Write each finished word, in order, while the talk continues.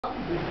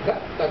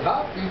तथा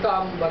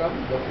पीतांबरम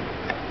वपु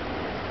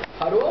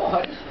हरो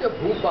हरिश्च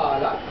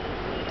भूपाल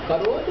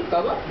करोतु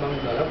तव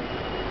मंगलम.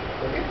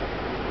 Okay?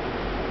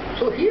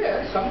 So here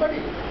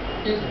somebody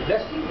is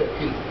blessing the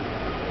king.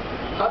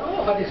 Haro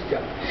Harishcha,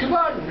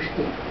 Shiva and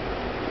Vishnu.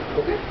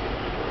 Okay?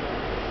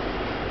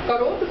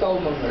 Karotu tava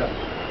mangalam.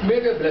 May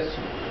they bless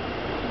you.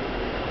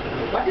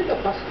 What is the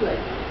first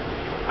line?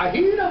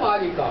 Ahina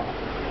Malika.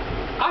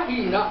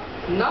 Ahina,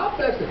 na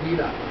plus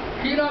Hina.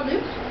 Hina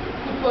means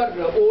which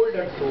were old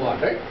and so on,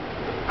 right?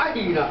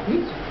 Ahina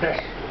means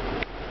fresh.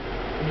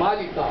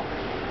 Malika,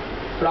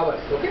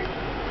 flowers, okay?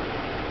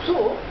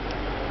 So,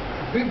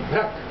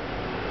 Vibhrat.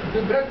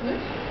 Vibhrat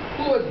means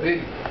who was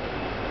wearing.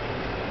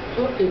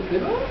 So, a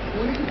fellow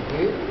who is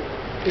wearing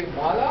a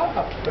mala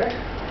of fresh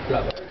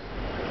flowers.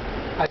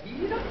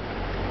 Ahina,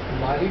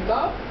 Malika,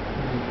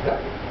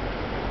 Vibhrat.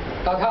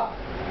 Tadha,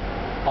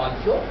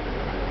 also,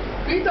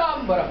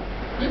 Pitambaram.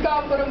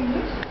 Pitambaram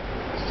means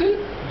silk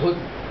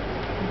dhoti.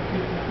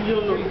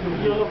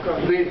 Yellow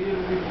color.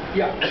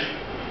 Yeah.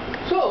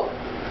 So,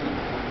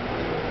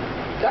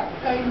 that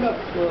kind of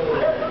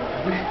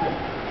Vishnu.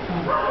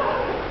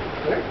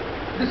 Right?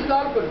 This is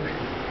all for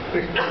Vishnu.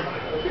 Krishna.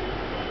 Okay?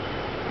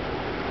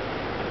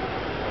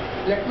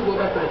 Let me go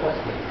back to the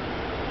first line.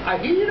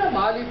 Ahina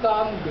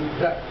Malikam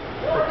Vibhrat.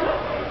 Okay?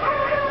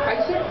 I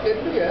said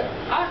earlier,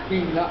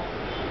 Ahina,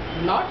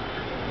 not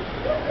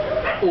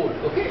old,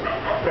 okay?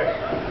 Fresh.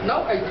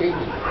 Now I change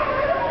it.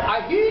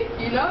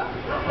 Ahina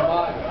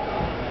Malika.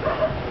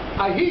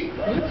 Ahi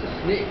means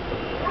snake.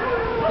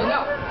 Ina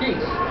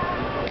kings.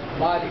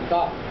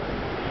 Malika.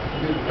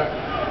 Vibhrat.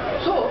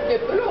 So a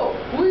fellow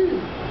who is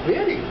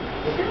wearing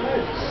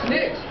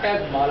snakes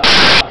as mala.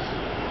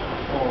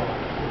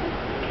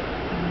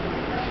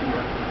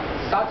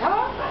 Tadha,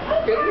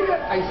 earlier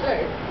I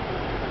said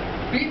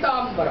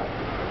Pitambaram.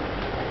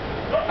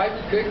 I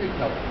will change it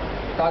now.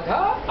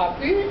 Tadha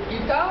api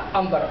ita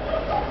ambaram.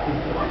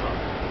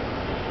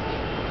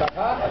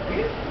 Tadha api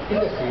in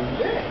the same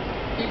way.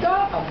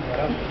 Ita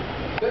ambaram.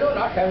 Fellow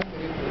not having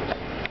any clothes.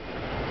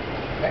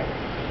 Right?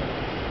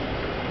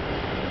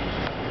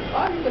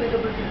 Or you can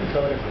interpret it in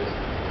several ways.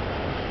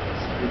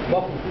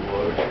 Vapu,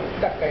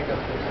 that kind of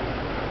person.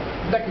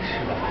 That is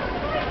Shiva.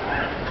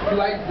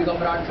 Shiva is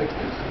Digambara and such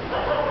things.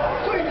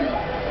 So it is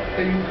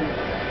telling you.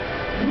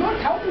 You don't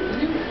have to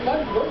believe Shiva,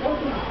 you don't have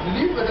to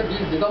believe whether he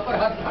is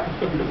Digambara or not.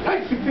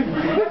 Right? The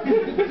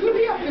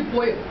beauty of the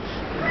poem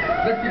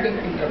that you can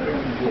interpret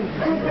in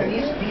both.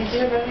 These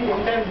are very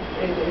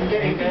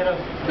entire of...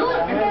 No,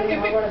 entire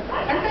epic.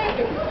 Entire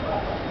epic.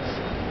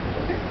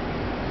 Okay?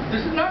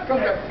 This is not from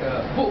that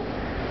book.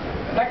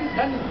 That is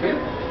done in Veda,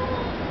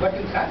 but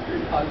in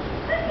Sanskrit also.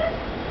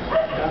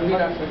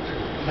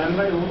 Done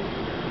by whom?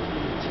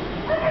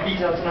 He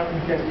is also not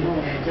knowing that.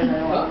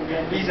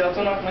 He is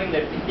also not knowing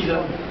that. He is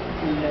also...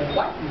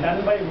 What?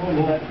 Done by whom?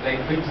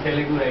 Like which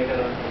Telugu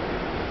writer?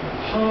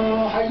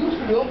 I used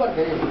to remember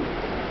the name.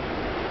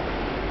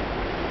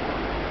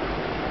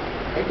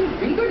 I think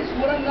Pingal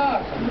Suranga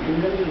or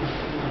something.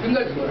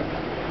 Pingal Suranga.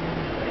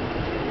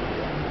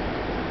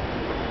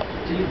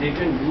 Actually, they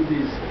can do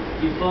this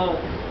if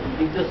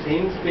the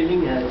same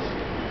spelling has,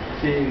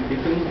 say,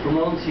 different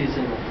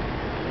pronunciation.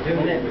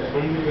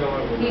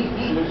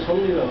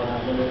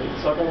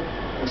 Sort of.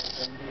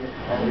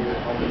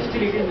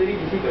 Still, it is very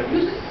difficult.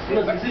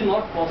 No, this is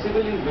not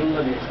possible in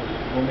Bengali. It's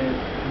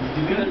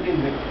difficult in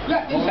Bengali.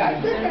 Yeah, in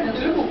Sanskrit and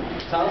Telugu.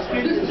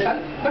 Sanskrit is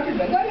but in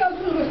Bengali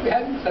also you must be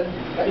having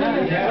Sanskrit.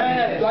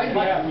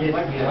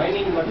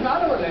 Joining, but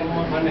not our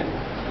language.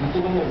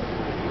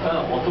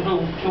 অতটা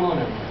উচ্চ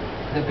মানে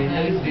the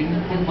Bengalis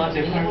didn't put much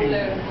effort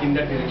in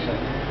that direction.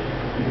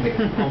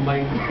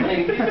 Combined.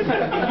 It is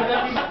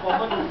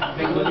common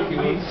Bengali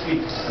human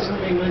speech.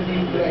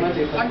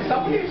 And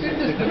somebody did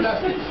this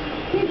gymnastics.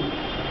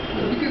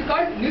 It is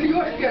called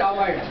Niryoshke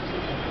Ramayana.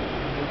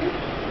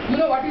 You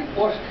know what is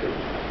Oshtram?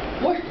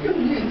 Oshtram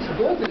means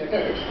those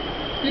letters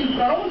in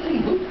pronouncing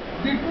which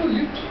the two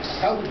lips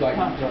have to join.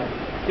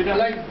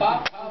 Like ba,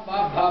 ba, ba,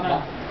 ba, ba.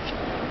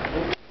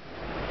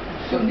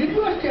 So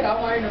Niryoshke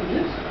Ramayana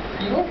means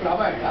he wrote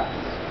Ramayana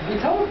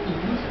without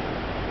using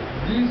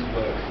these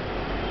words,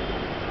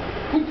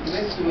 which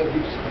makes your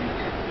lips speak.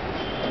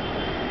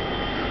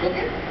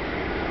 Okay?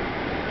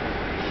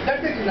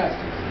 That's the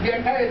gymnastics. The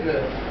entire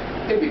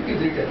epic is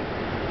written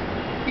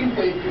in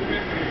poetry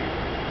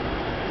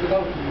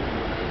without using.